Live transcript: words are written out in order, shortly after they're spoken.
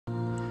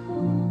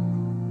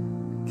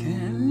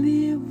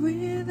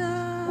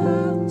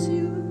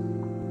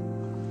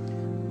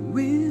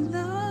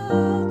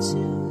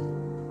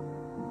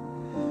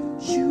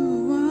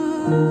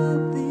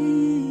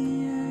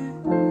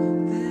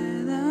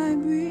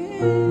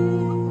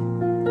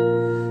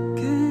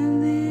Can't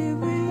live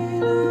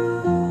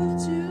without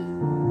you.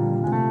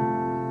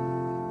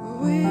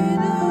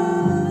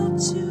 Without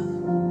you,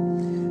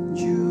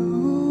 you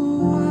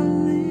are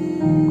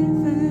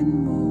living,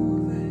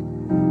 moving,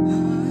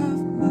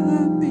 half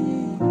my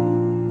being.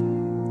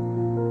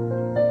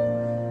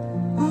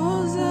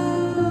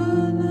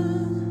 Hosanna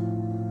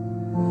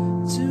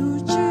to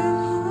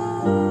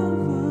Jehovah.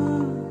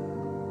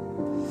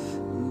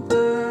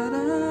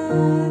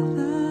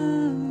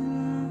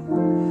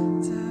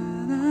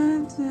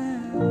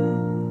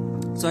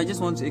 So I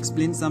just want to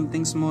explain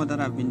something small that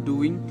I've been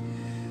doing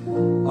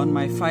on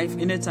my 5.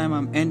 Anytime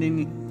I'm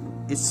ending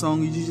a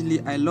song, usually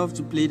I love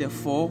to play the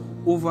 4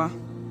 over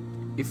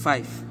a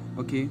 5,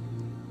 okay,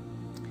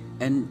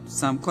 and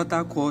some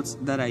quarter chords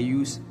that I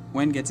use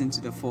when getting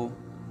to the 4.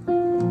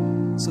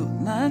 So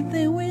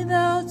nothing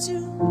without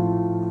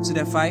you to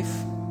the 5,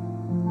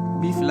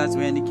 B flat,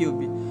 we're in the key of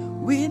B.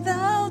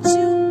 Without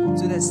you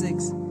to the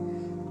 6,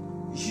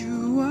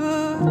 you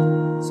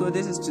are. So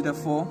this is to the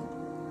 4.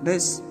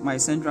 This is my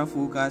central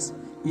focus,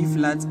 E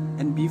flat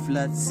and B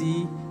flat,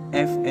 C,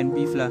 F and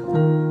B flat.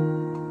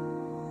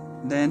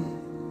 Then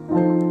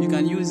you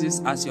can use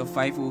this as your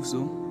 5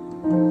 also.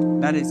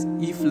 That is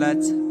E flat,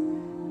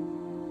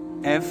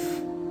 F,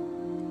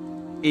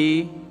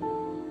 A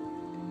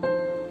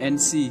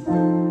and C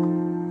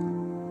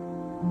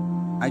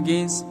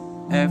against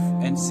F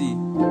and C.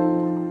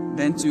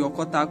 Then to your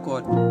quarter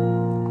chord.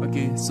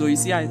 Okay, so you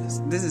see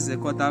this is a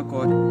quarter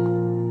chord.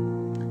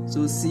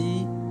 So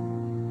C,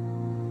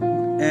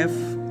 F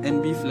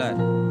and B flat.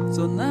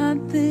 So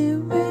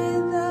nothing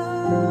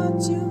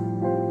without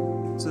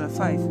you. So the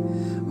 5.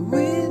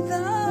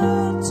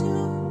 Without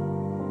you,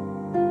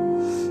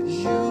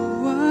 you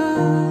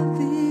are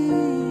the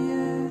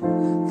air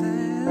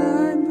that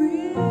I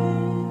breathe.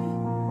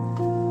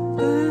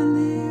 Can't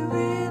live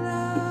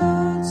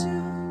without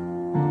you.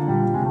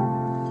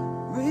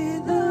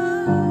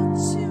 Without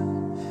you,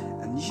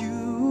 and you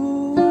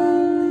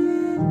are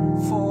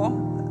living for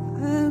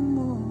and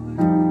more.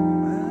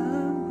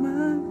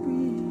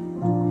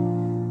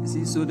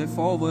 So the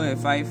 4 over a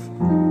 5,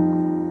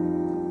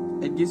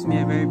 it gives me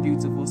a very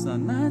beautiful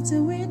sound.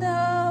 Nothing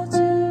without